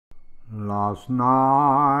Last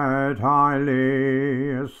night I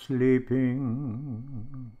lay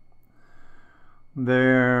sleeping.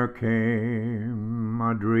 There came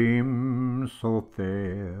a dream so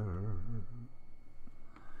fair.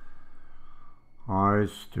 I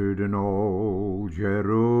stood in old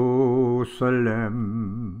Jerusalem,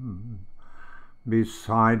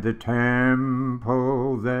 beside the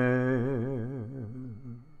temple there.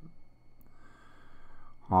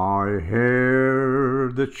 I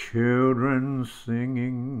heard the children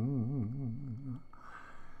singing,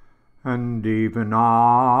 and even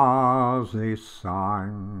as they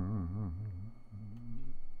sang,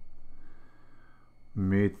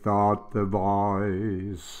 methought the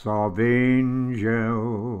voice of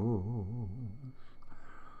angels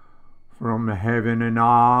from heaven in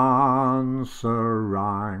answer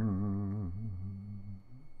rang.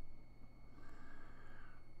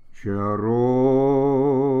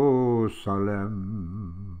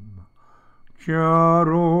 Jerusalem,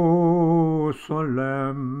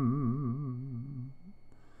 Jerusalem,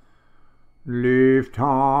 lift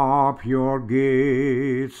up your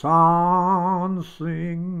gates and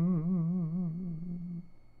sing.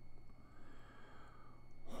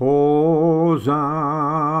 Hosanna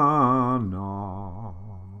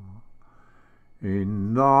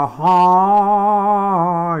in the highest.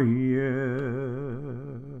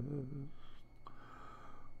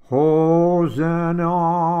 Hosanna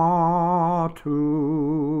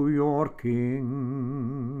to your King.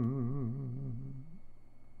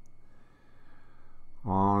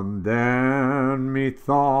 And then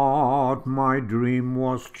methought my dream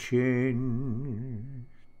was changed.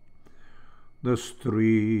 The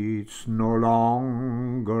streets no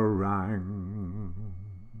longer rang.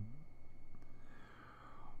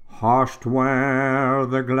 Hushed were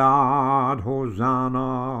the glad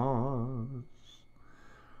hosannas.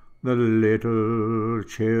 The little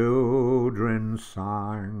children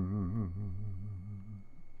sang.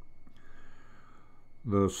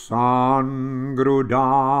 The sun grew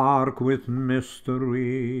dark with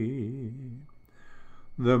mystery.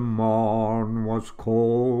 The morn was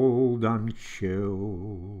cold and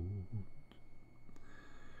chilled,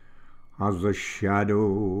 as the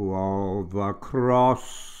shadow of the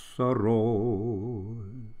cross arose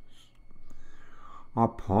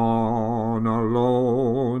upon a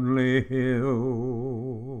lonely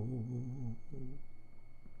hill.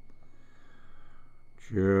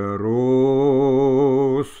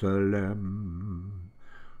 Jerusalem,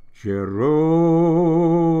 Jerusalem,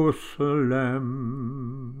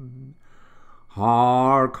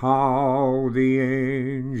 hark how the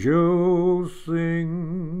angels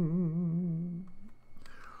sing.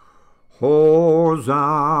 Hosanna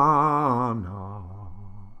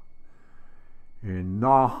in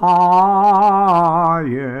the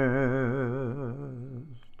highest.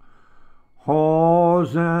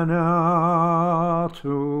 Hosanna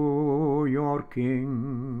to your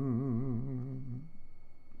King.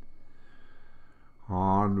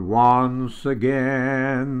 And once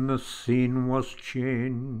again the scene was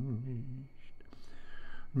changed.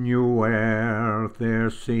 New earth there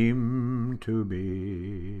seemed to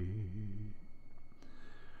be.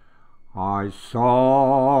 I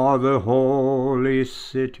saw the holy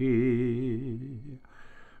city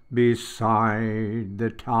beside the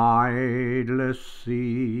tideless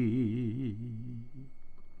sea.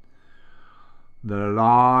 The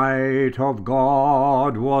light of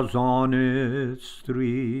God was on its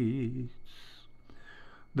streets.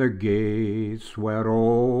 The gates were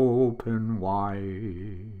open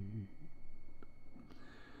wide,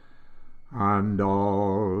 and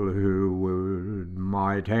all who would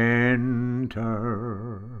might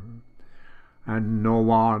enter, and no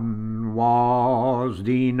one was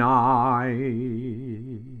denied.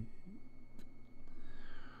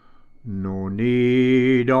 No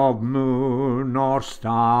need of moon or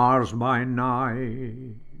stars by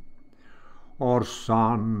night, or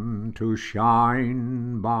sun to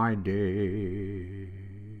shine by day.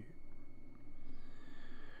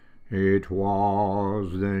 It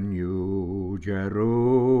was the new Jerusalem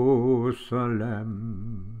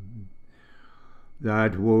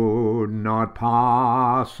that would not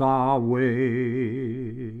pass away.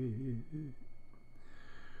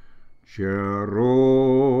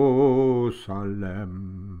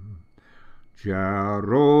 Jerusalem, Jerusalem,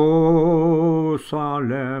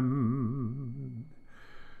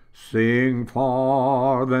 sing,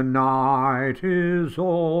 for the night is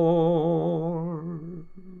o'er.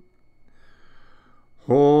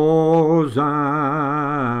 Hosanna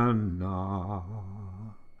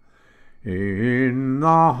in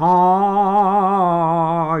the highest.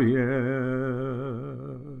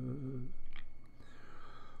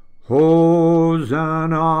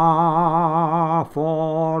 Hosanna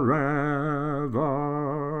forever.